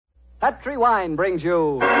Petri Wine brings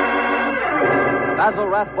you Basil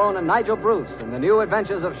Rathbone and Nigel Bruce in the new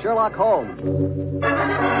adventures of Sherlock Holmes.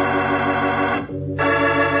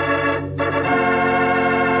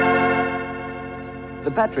 The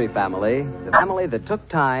Petri family, the family that took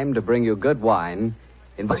time to bring you good wine,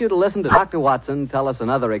 invites you to listen to Dr. Watson tell us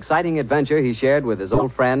another exciting adventure he shared with his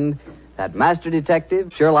old friend, that master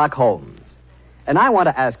detective, Sherlock Holmes. And I want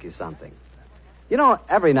to ask you something. You know,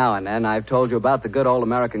 every now and then I've told you about the good old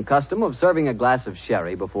American custom of serving a glass of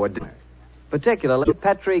sherry before dinner, particularly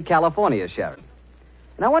Petri California sherry.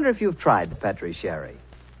 And I wonder if you've tried the Petri sherry.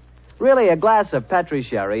 Really, a glass of Petri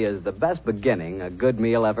sherry is the best beginning a good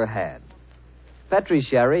meal ever had. Petri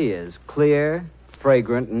sherry is clear,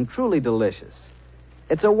 fragrant, and truly delicious.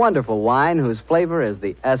 It's a wonderful wine whose flavor is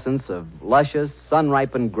the essence of luscious,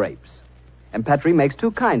 sun-ripened grapes. And Petri makes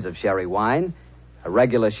two kinds of sherry wine, a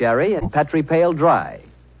regular sherry and Petri Pale Dry.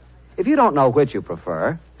 If you don't know which you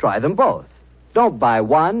prefer, try them both. Don't buy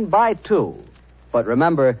one, buy two. But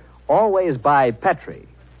remember, always buy Petri,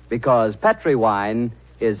 because Petri wine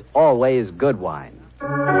is always good wine.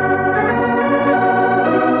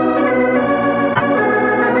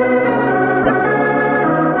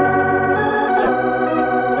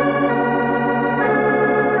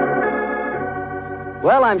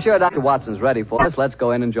 Well, I'm sure Dr. Watson's ready for us. Let's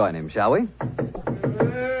go in and join him, shall we?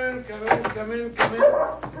 Come in.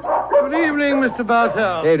 Good evening, Mr.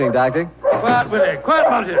 Bartell. Evening, Doctor. Quiet, Willie. Quiet,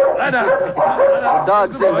 Monty. Lie down. The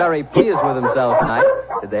dogs seem very pleased with themselves tonight.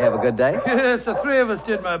 Did they have a good day? Yes, the three of us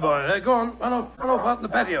did, my boy. Go on. Run off out in the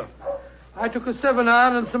patio. I took a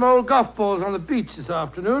 7-iron and some old golf balls on the beach this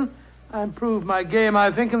afternoon. I improved my game,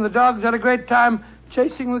 I think, and the dogs had a great time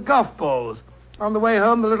chasing the golf balls. On the way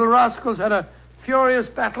home, the little rascals had a furious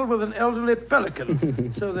battle with an elderly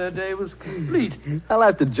pelican, so their day was complete. I'll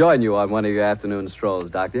have to join you on one of your afternoon strolls,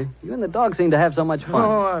 Doctor. You and the dog seem to have so much fun.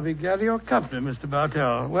 Oh, I'll be glad of your company, Mr.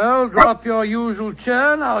 Bartell. Well, draw up your usual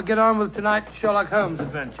chair, and I'll get on with tonight's Sherlock Holmes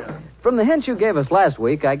adventure. From the hints you gave us last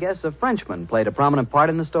week, I guess a Frenchman played a prominent part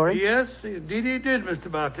in the story? Yes, indeed he did, Mr.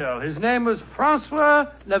 Bartell. His name was Francois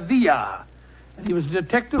Lavilla, and he was a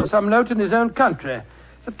detective of some note in his own country.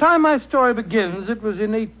 The time my story begins, it was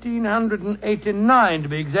in 1889, to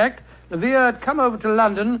be exact. Lavilla had come over to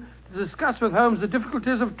London to discuss with Holmes the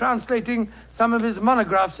difficulties of translating some of his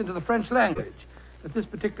monographs into the French language. At this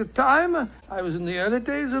particular time, I was in the early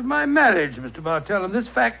days of my marriage, Mr. Bartell, and this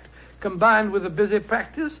fact, combined with a busy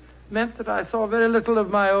practice, meant that I saw very little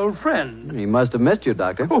of my old friend. He must have missed you,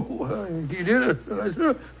 Doctor. Oh, he did.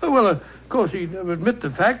 Well, of course, he'd never admit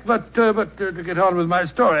the fact, but to get on with my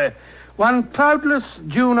story. One cloudless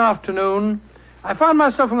June afternoon, I found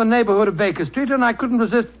myself in the neighborhood of Baker Street, and I couldn't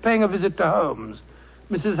resist paying a visit to Holmes.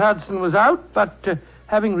 Mrs. Hudson was out, but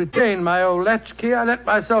having retained my old latchkey, I let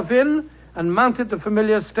myself in and mounted the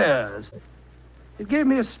familiar stairs. It gave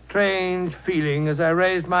me a strange feeling as I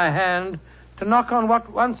raised my hand to knock on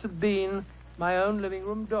what once had been my own living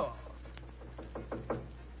room door.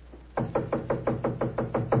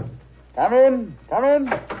 Come in.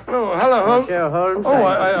 Oh, hello, Holmes. Monsieur Holmes. Oh,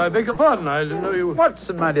 I beg your pardon. I didn't know you were...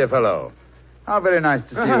 Watson, my dear fellow. How very nice to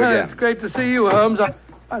see you again. It's great to see you, Holmes.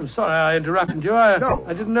 I'm sorry I interrupted you. I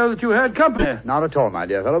didn't know that you had company. Not at all, my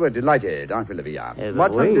dear fellow. We're delighted, aren't we, Lavilla?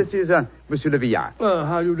 Watson, this is Monsieur Lavilla. Well,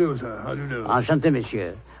 how do you do, sir? How do you do? Enchanté,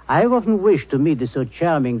 monsieur. I have often wished to meet the so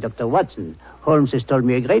charming Dr. Watson. Holmes has told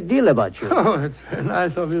me a great deal about you. Oh, it's very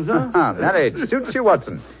nice of you, sir. That age suits you,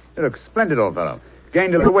 Watson. You look splendid, old fellow.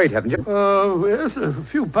 Gained a little weight, haven't you? Oh, yes, a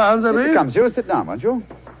few pounds, I mean. Come, you sit down, won't you?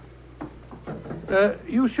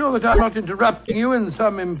 You sure that I'm not interrupting you in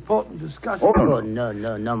some important discussion? Oh,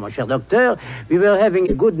 no, mon cher docteur. We were having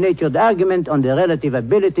a good-natured argument on the relative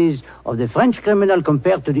abilities of the French criminal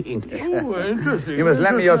compared to the English. Oh, interesting. You must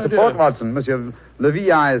lend me your support, Watson. Monsieur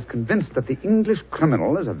Lavilla is convinced that the English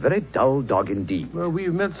criminal is a very dull dog indeed. Well,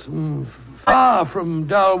 we've met some far from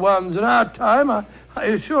dull ones in our time. I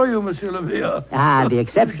assure you, Monsieur Lavilla. The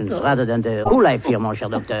exceptions rather than the rule, I fear, mon cher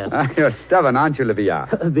docteur. You're stubborn, aren't you, Lavilla?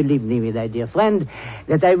 Believe me, my dear friend,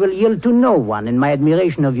 that I will yield to no one in my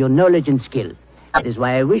admiration of your knowledge and skill. That is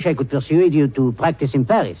why I wish I could persuade you to practice in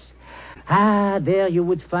Paris. There you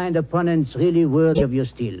would find opponents really worthy of your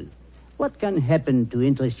steel. What can happen to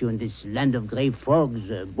interest you in this land of gray fogs,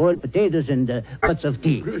 boiled potatoes, and pots of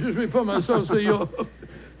tea? Gracious me for myself, sir,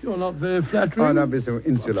 you're not very flattering. Oh, don't be so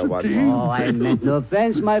insular, Watson. Oh, I meant no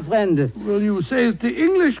offense, my friend. Well, you say that the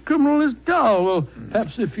English criminal is dull. Well,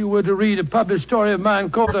 perhaps if you were to read a published story of mine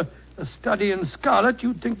called A Study in Scarlet,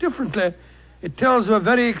 you'd think differently. It tells of a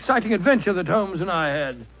very exciting adventure that Holmes and I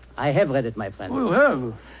had. I have read it, my friend. Oh, you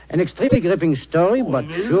have? An extremely gripping story, but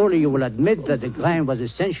surely you will admit that the crime was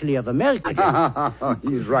essentially of American.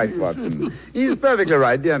 He's right, Watson. He's perfectly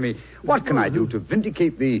right, dear me. What can I do to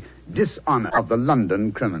vindicate the dishonor of the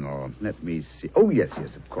London criminal? Let me see. Oh, yes,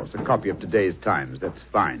 of course. A copy of today's Times. That's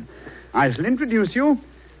fine. I shall introduce you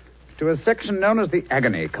to a section known as the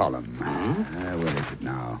agony column. Where is it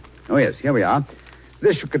now? Oh, yes, here we are.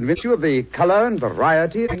 This should convince you of the color and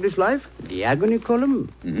variety of English life. The agony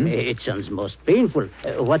column? Mm-hmm. It sounds most painful.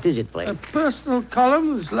 What is it, pray? A personal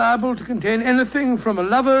column is liable to contain anything from a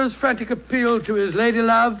lover's frantic appeal to his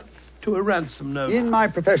lady-love to a ransom note. In my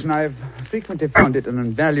profession, I've frequently found it an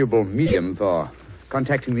invaluable medium for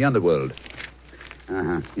contacting the underworld.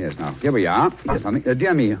 Yes, now, here we are. Here's something.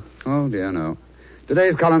 Dear me. Oh, dear, no.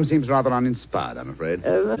 Today's column seems rather uninspired, I'm afraid.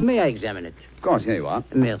 May I examine it? Of course, here you are.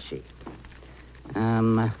 Merci.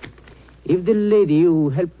 If the lady who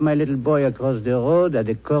helped my little boy across the road at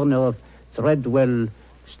the corner of Threadwell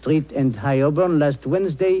Street and High Auburn last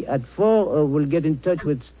Wednesday at 4 will get in touch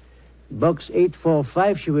with Box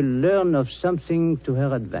 845, she will learn of something to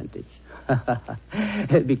her advantage.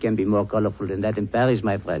 We can be more colorful than that in Paris,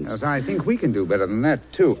 my friend. Yes, I think we can do better than that,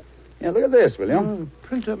 too. Yeah, look at this, will you? The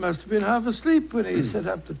printer must have been half asleep when he set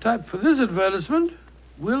up the type for this advertisement.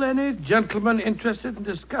 Will any gentleman interested in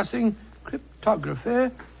discussing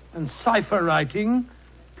cryptography and cipher writing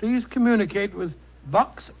please communicate with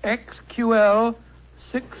Box XQL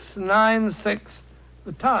 696,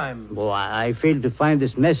 The Time? Well, I fail to find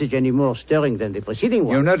this message any more stirring than the preceding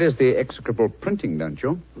one. You notice the execrable printing, don't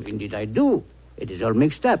you? Indeed I do. It is all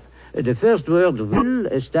mixed up. The first word,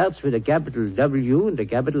 will, starts with a capital W and a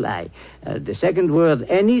capital I. The second word,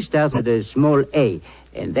 any, starts with a small a,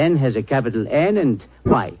 and then has a capital N and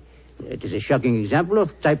Y. It is a shocking example of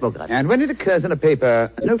typography. And when it occurs in a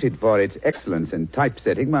paper noted for its excellence in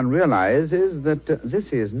typesetting, one realizes that this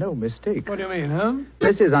is no mistake. What do you mean, huh?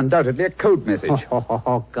 This is undoubtedly a code message.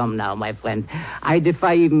 Come now, my friend. I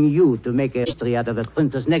defy even you to make a history out of a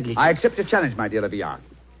printer's negligence. I accept your challenge, my dear Leviard.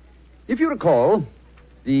 If you recall,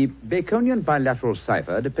 the Baconian bilateral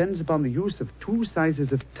cipher depends upon the use of two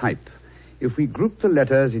sizes of type. If we group the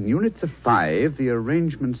letters in units of 5, the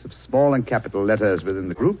arrangements of small and capital letters within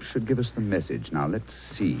the group should give us the message. Now, let's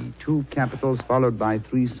see. 2 capitals followed by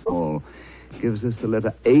 3 small gives us the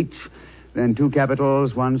letter H. Then 2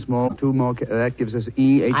 capitals, 1 small, 2 more. That gives us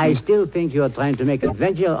E, H. I still think you are trying to make an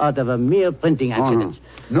adventure out of a mere printing accident.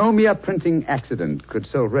 No mere printing accident could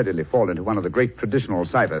so readily fall into one of the great traditional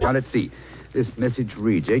ciphers. Now, let's see. This message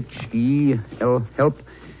reads H-E-L, help.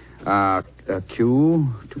 Q,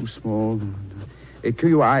 too small.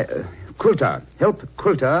 Q-U-I, quilter. Help,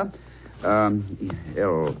 quilter.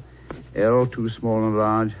 L, too small and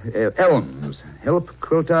large. Elms. Help,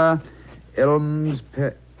 quilter. Elms,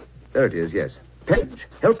 there it is, yes. Penge.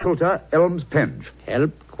 Help, quilter. Elms, penge.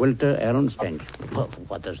 Help, quilter, Elms, penge.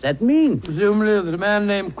 What does that mean? Presumably that a man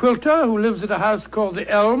named Quilter, who lives at a house called the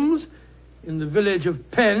Elms in the village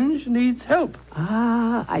of Penge, needs help.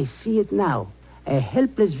 I see it now. A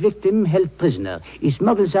helpless victim held prisoner. He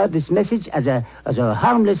smuggles out this message as a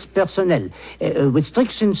harmless personnel, with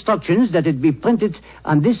strict instructions that it be printed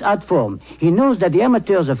on this art form. He knows that the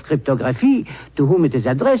amateurs of cryptography, to whom it is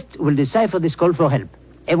addressed, will decipher this call for help.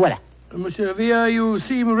 Et voilà. Monsieur Villa, you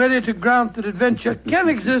seem ready to grant that adventure can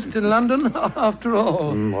exist in London, after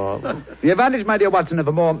all. The advantage, my dear Watson, of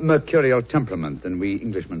a more mercurial temperament than we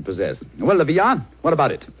Englishmen possess. Well, Leviard, what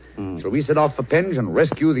about it? Shall we set off for Penge and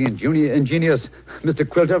rescue the ingenious Mr.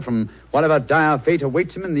 Quilter from whatever dire fate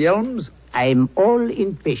awaits him in the Elms? I'm all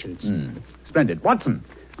impatience. Splendid. Watson,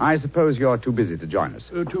 I suppose you're too busy to join us.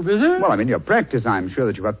 Too busy? Well, in your practice, I'm sure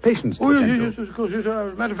that you have patience to attend to. Yes, of course, yes.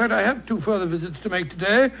 As a matter of fact, I have 2 further visits to make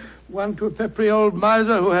today. One to a peppery old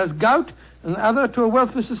miser who has gout, and the other to a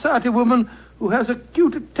wealthy society woman who has an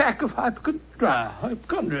acute attack of hypochondria,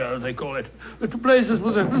 as they call it. To blazes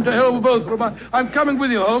with a to hell with both. I'm coming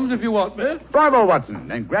with you, Holmes, if you want me. Bravo, Watson.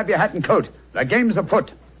 Then grab your hat and coat. The game's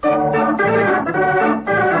afoot.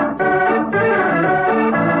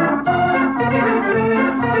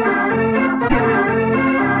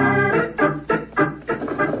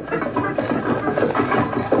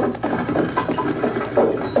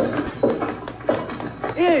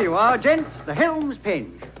 Here you are, gents. The Helms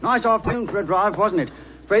Penge. Nice afternoon for a drive, wasn't it?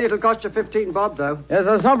 Afraid it'll cost you 15 bob, though. There's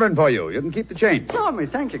a sovereign for you. You can keep the change. Oh, me,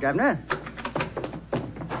 thank you, Governor.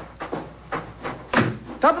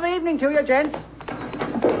 Top of the evening to you, gents.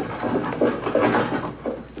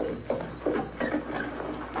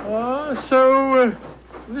 So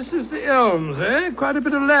this is the Elms, eh? Quite a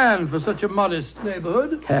bit of land for such a modest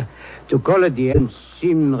neighborhood. To call it the Elms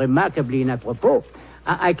seems remarkably inappropriate.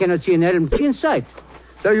 I cannot see an elm tree in sight.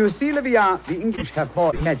 So you see, Livia, the English have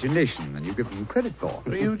more imagination than you give them credit for.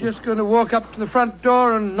 Are you just going to walk up to the front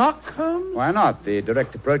door and knock, Holmes? Why not? The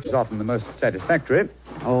direct approach is often the most satisfactory.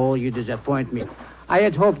 Oh, you disappoint me. I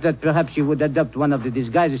had hoped that perhaps you would adopt one of the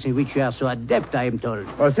disguises in which you are so adept, I am told.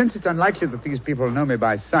 Well, since it's unlikely that these people know me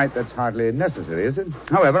by sight, that's hardly necessary, is it?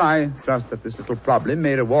 However, I trust that this little problem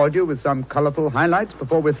may reward you with some colorful highlights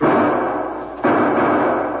before we're through.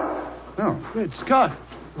 Oh. Great Scott.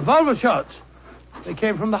 Revolver shots. They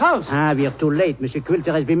came from the house. We are too late. Monsieur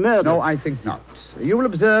Quilter has been murdered. No, I think not. You will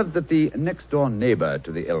observe that the next-door neighbor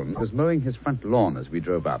to the Elm was mowing his front lawn as we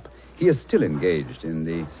drove up. He is still engaged in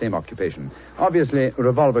the same occupation. Obviously,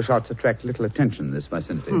 revolver shots attract little attention in this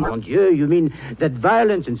vicinity. Mon Dieu, you mean that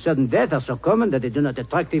violence and sudden death are so common that they do not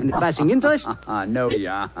attract even the passing interest? No,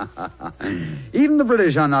 yeah. Even the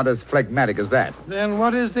British are not as phlegmatic as that. Then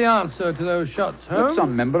what is the answer to those shots, Holmes?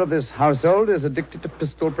 Some member of this household is addicted to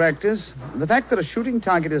pistol practice. The fact that a shooting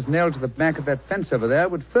target is nailed to the back of that fence over there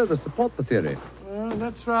would further support the theory. Well,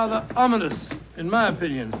 that's rather ominous, in my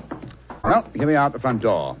opinion. Well, here we are at the front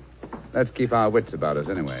door. Let's keep our wits about us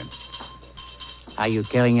anyway. Are you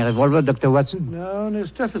carrying a revolver, Dr. Watson? No, and a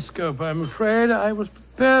stethoscope, I'm afraid. I was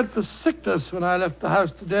prepared for sickness when I left the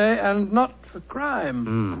house today, and not for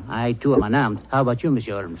crime. I, too, am unarmed. How about you,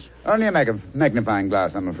 Monsieur Holmes? Only a magnifying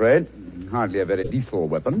glass, I'm afraid. Hardly a very lethal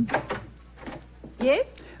weapon. Yes?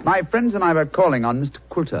 My friends and I were calling on Mr.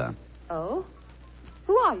 Quilter. Oh?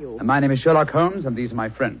 Who are you? My name is Sherlock Holmes, and these are my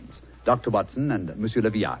friends, Dr. Watson and Monsieur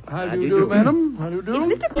Leviat. How do you do, madam? How do you do?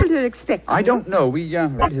 Is Mr. Quilter expecting I don't know. We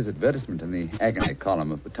read his advertisement in the agony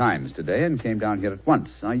column of the Times today and came down here at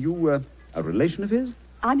once. Are you a relation of his?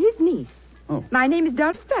 I'm his niece. Oh. My name is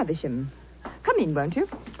Doris Faversham. Come in, won't you?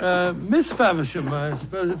 Miss Faversham, I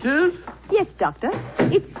suppose it is. Yes, Doctor.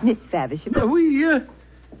 It's Miss Faversham. We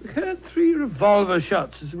heard 3 revolver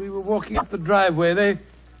shots as we were walking up the driveway. They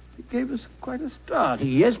gave us quite a start.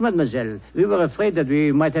 Yes, mademoiselle. We were afraid that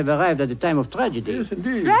we might have arrived at the time of tragedy. Yes,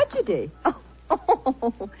 indeed. Tragedy?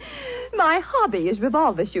 Oh. My hobby is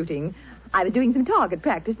revolver shooting. I was doing some target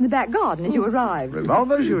practice in the back garden as you arrived.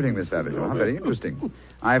 Revolver shooting, Miss Faversham. How very interesting.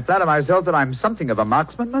 I flatter myself that I'm something of a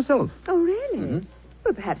marksman myself. Oh, really? Mm-hmm.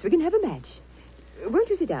 Well, perhaps we can have a match. Won't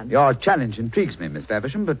you sit down? Your challenge intrigues me, Miss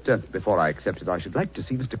Faversham, but before I accept it, I should like to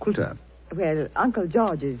see Mr. Quilter. Well, Uncle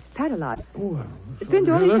George is paralyzed. Oh, Spends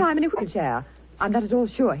all his time in a wheelchair. I'm not at all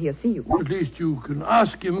sure he'll see you. At least you can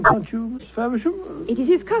ask him, can't you, Miss Faversham? It is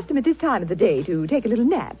his custom at this time of the day to take a little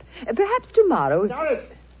nap. Perhaps tomorrow... Doris!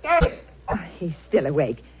 He's still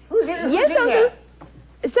awake. Who's here? Yes, Uncle.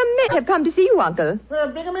 Some men have come to see you, Uncle.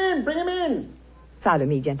 Well, bring him in. Follow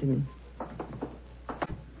me, gentlemen.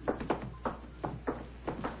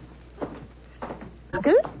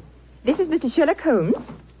 Uncle, this is Mr. Sherlock Holmes,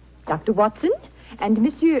 Dr. Watson, and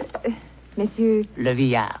Monsieur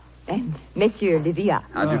Leviat. and Monsieur Leviat.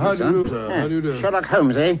 How do you How do, do you sir? do, sir? How do you do? Sherlock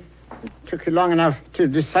Holmes, eh? It took you long enough to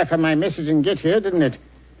decipher my message and get here, didn't it?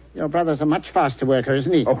 Your brother's a much faster worker,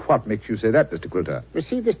 isn't he? Oh, what makes you say that, Mr. Quilter?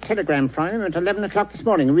 Received this telegram from him at 11 o'clock this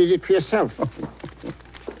morning. Read it for yourself.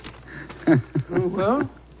 Oh, well,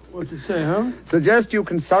 what's it say, Holmes? Suggest you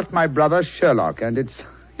consult my brother Sherlock, and it's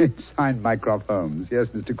signed Mycroft Holmes. Yes,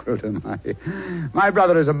 Mr. Quilter, my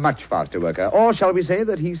brother is a much faster worker. Or shall we say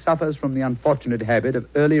that he suffers from the unfortunate habit of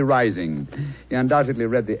early rising. He undoubtedly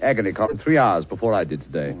read the agony column 3 hours before I did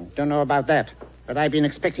today. Don't know about that, but I've been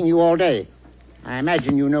expecting you all day. I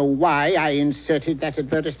imagine you know why I inserted that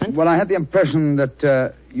advertisement. Well, I had the impression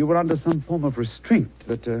that you were under some form of restraint,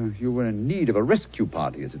 that you were in need of a rescue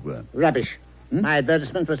party, as it were. Rubbish. My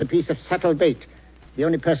advertisement was a piece of subtle bait. The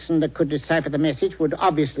only person that could decipher the message would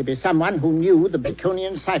obviously be someone who knew the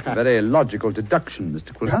Baconian cipher. Very logical deduction,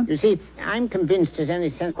 Mr. Quilter. You see, I'm convinced, as any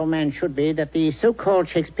sensible man should be, that the so-called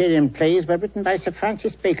Shakespearean plays were written by Sir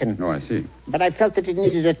Francis Bacon. Oh, I see. But I felt that it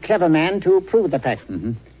needed a clever man to prove the fact.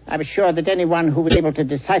 Mm-hmm. I was sure that anyone who was able to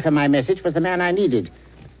decipher my message was the man I needed.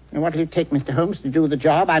 And what will it take, Mr. Holmes, to do the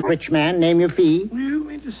job? I'm a rich man. Name your fee. You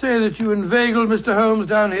mean to say that you inveigled Mr. Holmes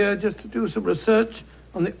down here just to do some research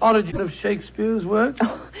on the origin of Shakespeare's work?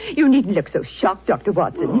 Oh, you needn't look so shocked, Dr.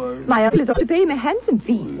 Watson. My uncle is off to pay him a handsome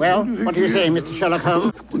fee. Well, what do you say, Mr. Sherlock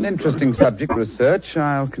Holmes? It's an interesting subject, research.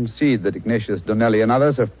 I'll concede that Ignatius Donnelly and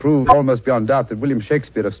others have proved almost beyond doubt that William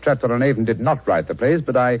Shakespeare of Stratford-on-Avon did not write the plays,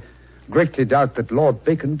 but I greatly doubt that Lord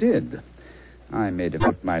Bacon did. I may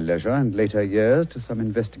devote my leisure and later years to some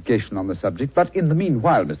investigation on the subject, but in the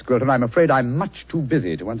meanwhile, Mr. Quilter, I'm afraid I'm much too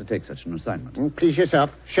busy to undertake such an assignment. Please yourself.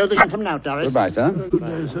 Show the gentleman out, Doris. Goodbye, sir. Good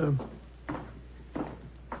day, sir.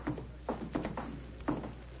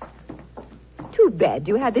 Too bad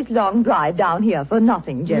you had this long drive down here for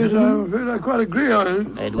nothing, Yes, gentlemen. I'm afraid I quite agree.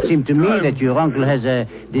 It would seem to me that your uncle has a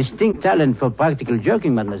distinct talent for practical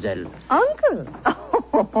joking, mademoiselle. Uncle?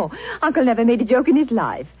 Oh, Uncle never made a joke in his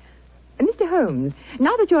life. Mr. Holmes,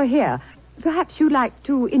 now that you're here, perhaps you'd like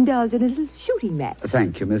to indulge in a little shooting match.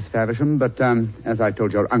 Thank you, Miss Faversham, but as I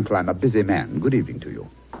told your uncle, I'm a busy man. Good evening to you.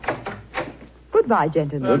 Goodbye,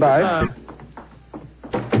 gentlemen. Goodbye.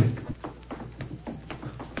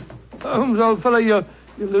 Holmes, old fellow, you're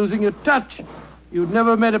losing your touch. You'd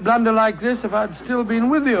never made a blunder like this if I'd still been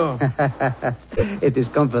with you. It is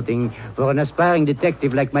comforting for an aspiring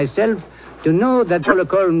detective like myself to know that Sherlock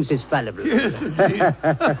Holmes is fallible. Yes,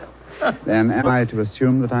 indeed. Then am I to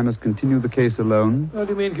assume that I must continue the case alone? What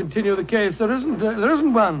do you mean, continue the case? There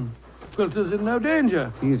isn't one. Quilter's in no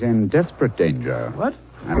danger. He's in desperate danger. What?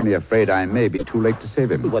 I'm only afraid I may be too late to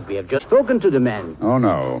save him. But we have just spoken to the man. Oh,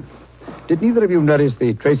 no. Did neither of you notice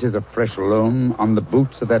the traces of fresh loam on the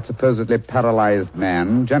boots of that supposedly paralyzed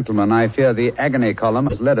man? Gentlemen, I fear the agony column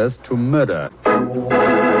has led us to murder.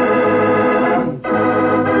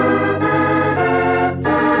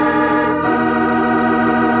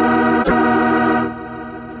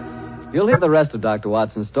 You'll hear the rest of Dr.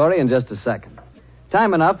 Watson's story in just a second.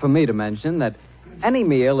 Time enough for me to mention that any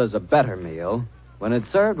meal is a better meal when it's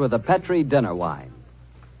served with a Petri dinner wine.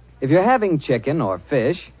 If you're having chicken or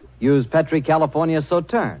fish, use Petri California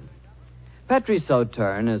Sauterne. Petri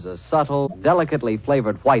Sauterne is a subtle, delicately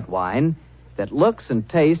flavored white wine that looks and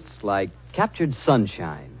tastes like captured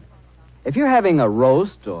sunshine. If you're having a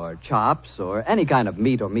roast or chops or any kind of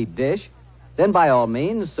meat or meat dish, then by all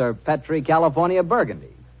means serve Petri California Burgundy.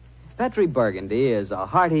 Petri Burgundy is a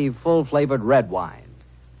hearty, full-flavored red wine.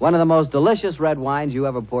 One of the most delicious red wines you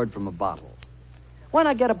ever poured from a bottle. Why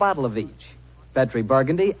not get a bottle of each? Petri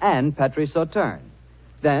Burgundy and Petri Sauterne.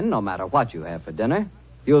 Then, no matter what you have for dinner,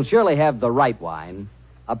 you'll surely have the right wine,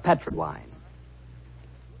 a Petri wine.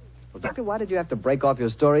 Well, Doctor, why did you have to break off your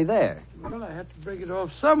story there? Well, I had to break it off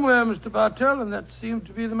somewhere, Mr. Bartell, and that seemed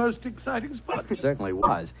to be the most exciting spot. It certainly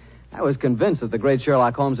was. I was convinced that the great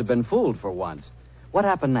Sherlock Holmes had been fooled for once. What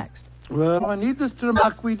happened next? Well, needless to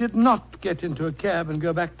remark, we did not get into a cab and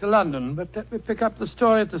go back to London, but let me pick up the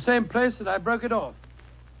story at the same place that I broke it off.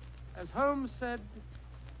 As Holmes said...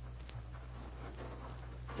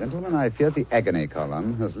 Gentlemen, I fear the agony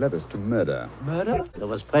column has led us to murder. Murder? There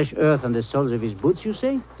was fresh earth on the soles of his boots, you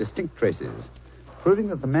say? Distinct traces, proving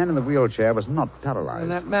that the man in the wheelchair was not paralyzed.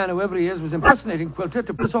 And that man, whoever he is, was impersonating Quilter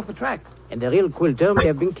to put us off the track. And the real Quilter may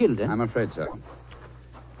have been killed, eh? I'm afraid so.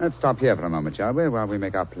 Let's stop here for a moment, shall we, while we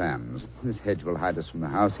make our plans. This hedge will hide us from the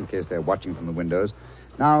house in case they're watching from the windows.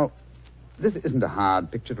 Now, this isn't a hard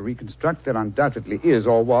picture to reconstruct. There undoubtedly is,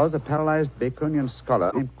 or was, a paralyzed Baconian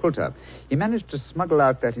scholar named Quilter. He managed to smuggle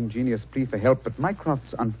out that ingenious plea for help, but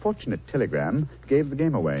Mycroft's unfortunate telegram gave the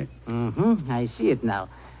game away. Mm-hmm. I see it now.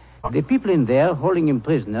 The people in there, holding him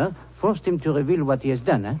prisoner, forced him to reveal what he has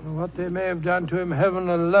done, eh? What they may have done to him, heaven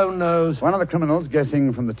alone knows. One of the criminals,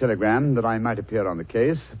 guessing from the telegram that I might appear on the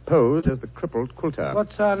case, posed as the crippled Quilter.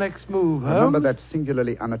 What's our next move, Holmes? Remember that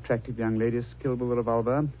singularly unattractive young lady skilled with a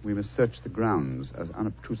revolver? We must search the grounds as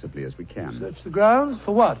unobtrusively as we can. Search the grounds?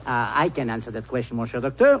 For what? I can answer that question, Monsieur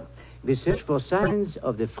Docteur. We search for signs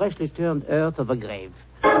of the freshly turned earth of a grave.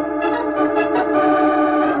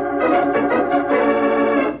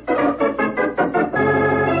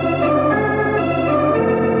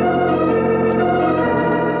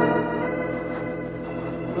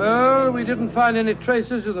 We didn't find any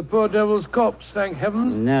traces of the poor devil's corpse, thank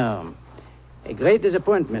heaven. No. A great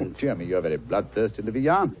disappointment. Dear me, you're very bloodthirsty,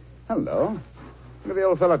 Livia. Hello. Look at the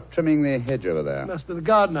old fellow trimming the hedge over there. Must be the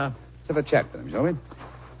gardener. Let's have a chat with him, shall we?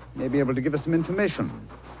 May be able to give us some information.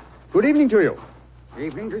 Good evening to you.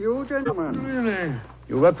 Evening to you, gentlemen. Really?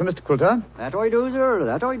 You work for Mr. Quilter? That I do, sir.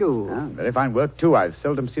 That I do. Very fine work, too. I've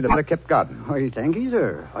seldom seen a better kept garden. I thank you,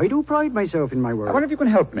 sir. I do pride myself in my work. I wonder if you can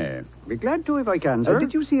help me. Be glad to if I can, sir.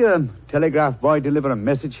 Did you see a telegraph boy deliver a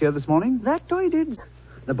message here this morning? That I did.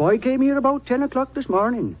 The boy came here about 10 o'clock this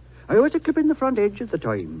morning. I was a clipping the front edge at the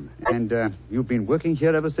time. And you've been working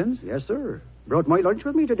here ever since? Yes, sir. Brought my lunch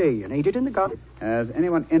with me today and ate it in the garden. Has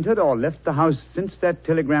anyone entered or left the house since that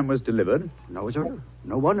telegram was delivered? No, sir.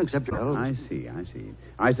 No one except yourselves. I see.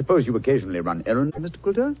 I suppose you occasionally run errands, Mr.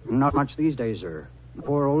 Quilter? Not much these days, sir. The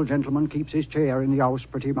poor old gentleman keeps his chair in the house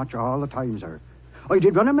pretty much all the time, sir. I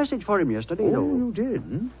did run a message for him yesterday, though. Oh, you did?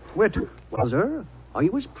 Hmm? Where to? Well, sir, I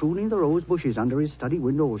was pruning the rose bushes under his study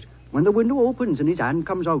windows when the window opens and his hand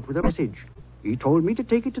comes out with a message. He told me to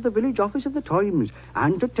take it to the village office of the Times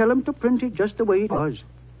and to tell him to print it just the way it was.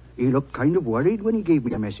 He looked kind of worried when he gave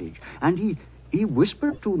me the message, and he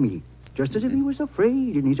whispered to me, just as if he was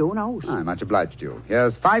afraid in his own house. I'm much obliged to you.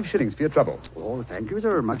 Here's 5 shillings for your trouble. Oh, thank you,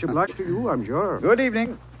 sir. Much obliged to you, I'm sure. Good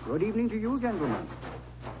evening. Good evening to you, gentlemen.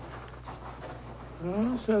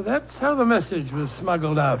 Oh, so that's how the message was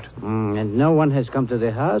smuggled out. And no one has come to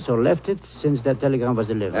the house or left it since that telegram was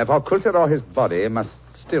delivered. Therefore, Coulter or his body must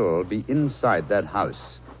still be inside that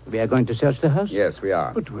house. We are going to search the house? Yes, we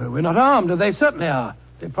are. But we're not armed, and they certainly are.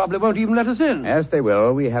 They probably won't even let us in. Yes, they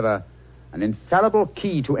will. We have an infallible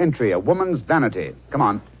key to entry, a woman's vanity. Come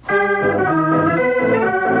on.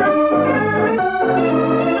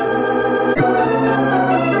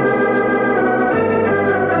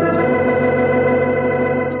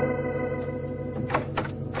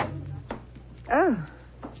 Oh,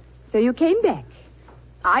 so you came back.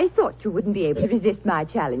 I thought you wouldn't be able to resist my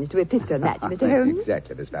challenge to a pistol match, Mr. Holmes.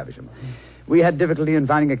 Exactly, Miss Faversham. We had difficulty in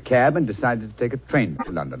finding a cab and decided to take a train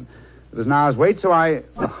to London. It was an hour's wait, so I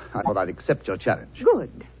thought I'd accept your challenge.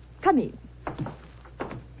 Good. Come in.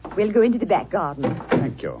 We'll go into the back garden.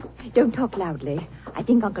 Thank you. Don't talk loudly. I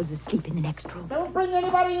think Uncle's asleep in the next room. Don't bring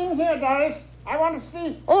anybody in here, Doris. I want to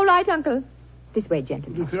see. All right, Uncle. This way,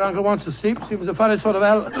 gentlemen. If your uncle wants to sleep, seems a funny sort of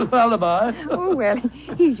alibi. Oh, well,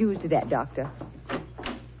 he's used to that, Doctor.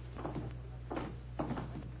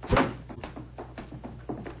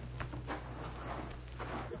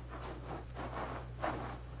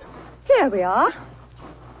 Here we are.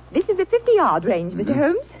 This is a 50-yard range, Mr.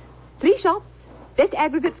 Holmes. 3 shots. Best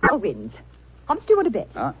aggregate score wins. How much do you want to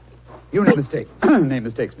bet? You name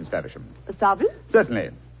mistakes, Miss Faversham. A sovereign?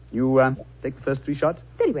 Certainly. You take the first 3 shots?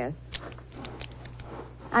 Very well.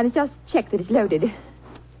 I must just check that it's loaded.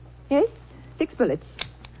 Yes, 6 bullets.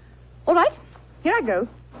 All right, here I go.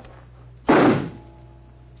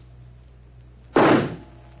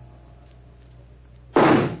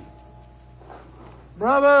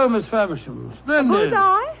 Bravo, Miss Faversham. Splendid.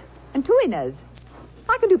 Bullseye and 2 inners.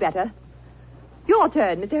 I can do better. Your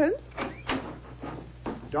turn, Mr. Holmes.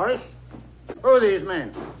 Doris, who are these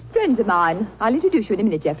men? Friends of mine. I'll introduce you in a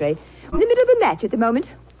minute, Geoffrey. We're in the middle of a match at the moment.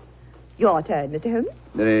 Your turn, Mr. Holmes.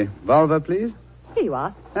 The revolver, please. Here you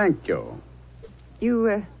are. Thank you.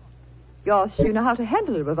 You know how to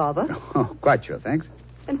handle a revolver. Oh, quite sure, thanks.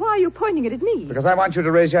 And why are you pointing it at me? Because I want you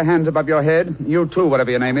to raise your hands above your head. You too,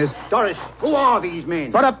 whatever your name is. Doris, who are these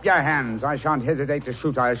men? Put up your hands. I shan't hesitate to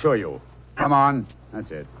shoot, I assure you. Come on.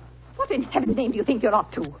 That's it. What in heaven's name do you think you're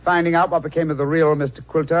up to? Finding out what became of the real Mr.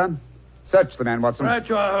 Quilter. Search the man, Watson. Right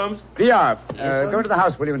you are, Holmes. VR, go into the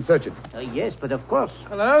house, will you, and search it. Yes, but of course.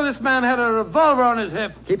 Well, I know this man had a revolver on his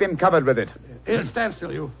hip. Keep him covered with it. Here, stand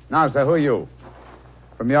still, you. Now, sir, who are you?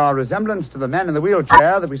 From your resemblance to the man in the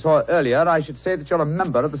wheelchair that we saw earlier, I should say that you're a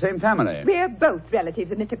member of the same family. We're both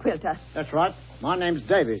relatives of Mr. Quilter. That's right. My name's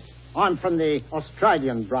Davies. I'm from the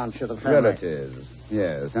Australian branch of the family. Relatives,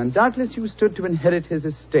 yes. And doubtless you stood to inherit his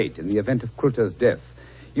estate in the event of Quilter's death.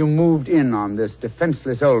 You moved in on this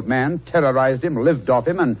defenseless old man, terrorized him, lived off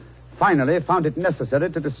him, and finally found it necessary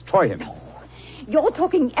to destroy him. You're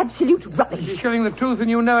talking absolute rubbish. You're telling the truth and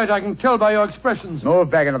you know it. I can tell by your expressions.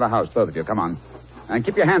 Move back into the house, both of you. Come on. And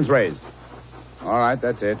keep your hands raised. All right,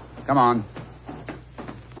 that's it. Come on.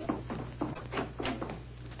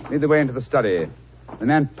 Lead the way into the study. The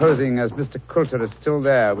man posing as Mr. Quilter is still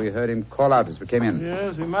there. We heard him call out as we came in.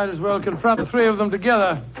 Yes, we might as well confront the 3 of them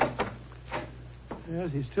together. Yes,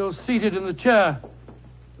 he's still seated in the chair.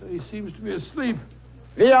 He seems to be asleep.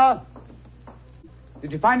 Leah!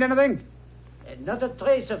 Did you find anything? Not a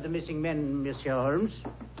trace of the missing men, Monsieur Holmes.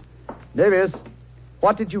 Davis,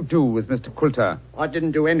 what did you do with Mr. Quilter? I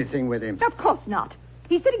didn't do anything with him. Of course not.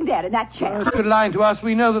 He's sitting there in that chair. It's good lying to us.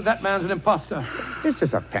 We know that man's an imposter. This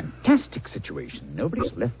is a fantastic situation.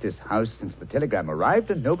 Nobody's left this house since the telegram arrived,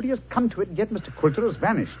 and nobody has come to it, and yet Mr. Quilter has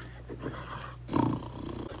vanished.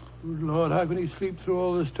 Good Lord, how can he sleep through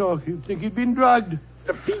all this talk? You'd think he'd been drugged.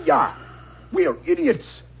 Sophia! We're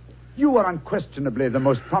idiots. You are unquestionably the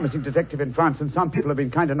most promising detective in France, and some people have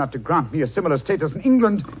been kind enough to grant me a similar status in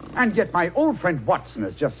England, and yet my old friend Watson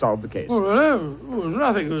has just solved the case. Oh, well,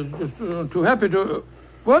 nothing. I was just too happy to...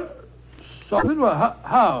 What? Solid? Well,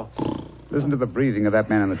 how? Listen to the breathing of that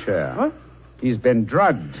man in the chair. What? He's been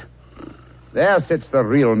drugged. There sits the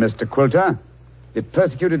real Mr. Quilter, the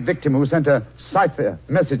persecuted victim who sent a Cipher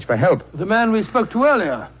message for help. The man we spoke to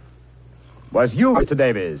earlier. Was you, Mr.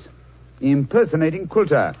 Davies, impersonating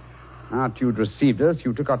Quilter. After you'd received us,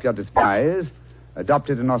 you took off your disguise,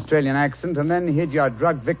 adopted an Australian accent, and then hid your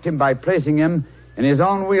drug victim by placing him in his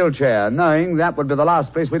own wheelchair, knowing that would be the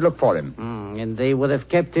last place we'd look for him. And they would have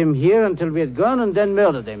kept him here until we had gone and then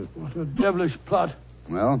murdered him. What a devilish plot.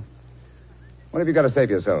 Well, what have you got to say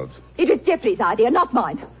for yourselves? It was Geoffrey's idea, not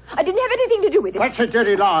mine. I didn't have anything to do with it. That's a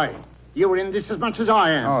dirty lie. You're in this as much as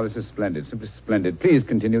I am. Oh, this is splendid, simply splendid. Please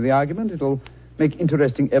continue the argument. It'll make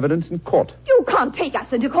interesting evidence in court. You can't take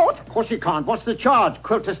us into court. Of course you can't. What's the charge?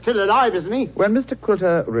 Quilter's still alive, isn't he? When Mr.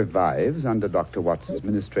 Quilter revives under Dr. Watson's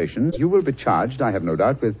ministrations, you will be charged, I have no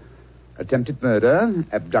doubt, with attempted murder,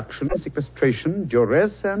 abduction, sequestration,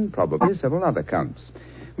 duress, and probably several other counts.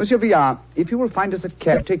 Monsieur Villard, if you will find us a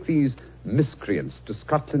cab, take these miscreants to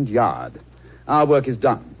Scotland Yard. Our work is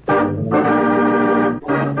done.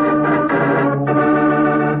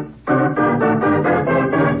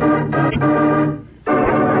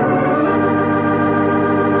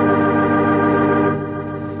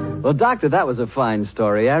 Well, Doctor, that was a fine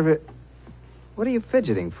story. What are you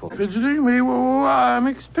fidgeting for? Fidgeting me? Well, I'm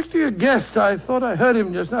expecting a guest. I thought I heard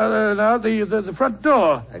him just now, the front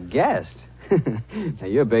door. A guest? Now,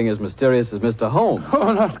 you're being as mysterious as Mr. Holmes.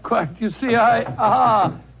 Oh, not quite. You see,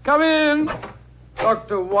 come in.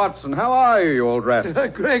 Dr. Watson, how are you old rascal?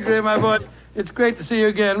 Gregory, my boy. It's great to see you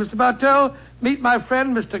again. Mr. Bartell, meet my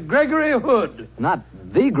friend, Mr. Gregory Hood. Not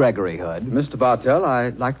the Gregory Hood. Mr. Bartell, I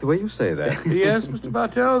like the way you say that. Yes, Mr.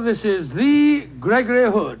 Bartell, this is the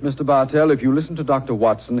Gregory Hood. Mr. Bartell, if you listen to Dr.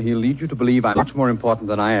 Watson, he'll lead you to believe I'm much more important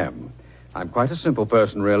than I am. I'm quite a simple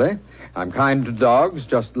person, really. I'm kind to dogs,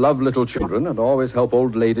 just love little children, and always help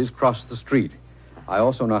old ladies cross the street. I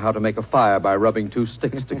also know how to make a fire by rubbing two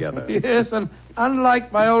sticks together. Yes, and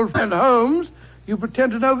unlike my old friend Holmes, you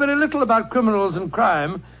pretend to know very little about criminals and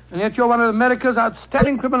crime, and yet you're one of America's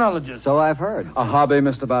outstanding criminologists. So I've heard. A hobby,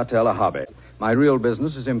 Mr. Bartell, a hobby. My real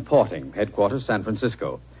business is importing, headquarters San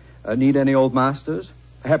Francisco. Need any old masters?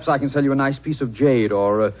 Perhaps I can sell you a nice piece of jade,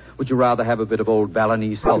 or would you rather have a bit of old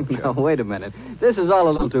Balinese sculpture? No, wait a minute. This is all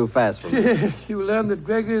a little too fast for me. Yes, you learn that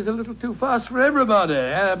Gregory is a little too fast for everybody.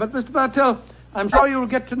 But, Mr. Bartell, I'm sure you'll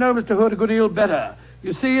get to know Mr. Hood a good deal better.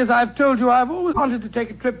 You see, as I've told you, I've always wanted to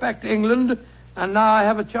take a trip back to England, and now I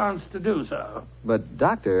have a chance to do so. But,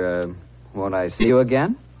 Doctor, won't I see you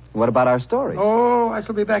again? What about our story? Oh, I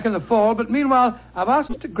shall be back in the fall, but meanwhile, I've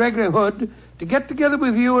asked Mr. Gregory Hood to get together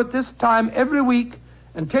with you at this time every week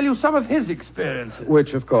and tell you some of his experiences.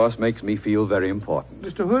 Which, of course, makes me feel very important.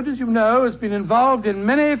 Mr. Hood, as you know, has been involved in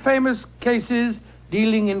many famous cases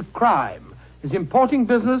dealing in crime. His importing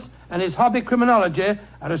business and his hobby criminology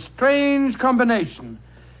are a strange combination.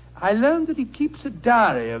 I learned that he keeps a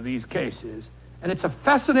diary of these cases, and it's a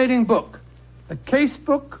fascinating book. The Case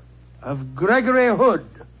Book of Gregory Hood.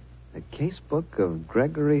 The Case Book of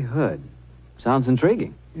Gregory Hood. Sounds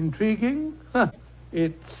intriguing. Intriguing?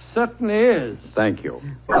 It certainly is. Thank you.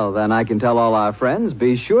 Well, then I can tell all our friends,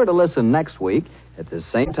 be sure to listen next week at the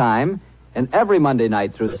same time and every Monday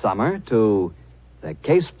night through the summer to The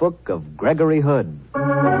Case Book of Gregory Hood.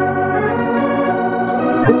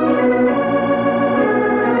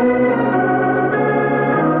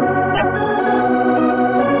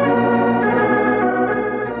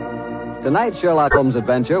 Tonight's Sherlock Holmes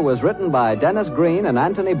adventure was written by Dennis Green and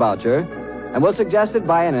Anthony Boucher and was suggested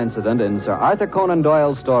by an incident in Sir Arthur Conan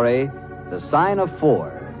Doyle's story, The Sign of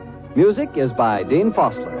Four. Music is by Dean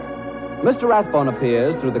Fossler. Mr. Rathbone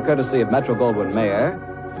appears through the courtesy of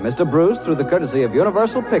Metro-Goldwyn-Mayer, and Mr. Bruce through the courtesy of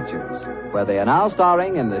Universal Pictures, where they are now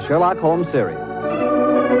starring in the Sherlock Holmes series.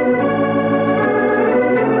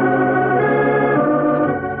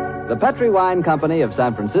 The Petri Wine Company of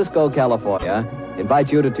San Francisco, California,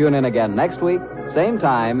 invites you to tune in again next week, same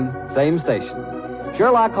time, same station.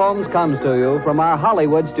 Sherlock Holmes comes to you from our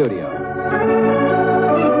Hollywood studios.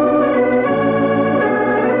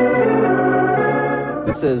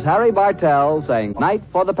 This is Harry Bartell saying night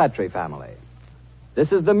for the Petri family.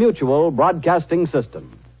 This is the Mutual Broadcasting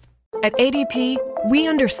System. At ADP, we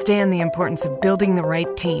understand the importance of building the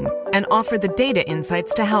right team and offer the data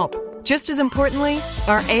insights to help. Just as importantly,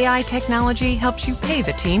 our AI technology helps you pay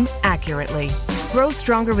the team accurately. Grow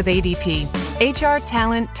stronger with ADP. HR,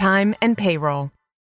 talent, time, and payroll.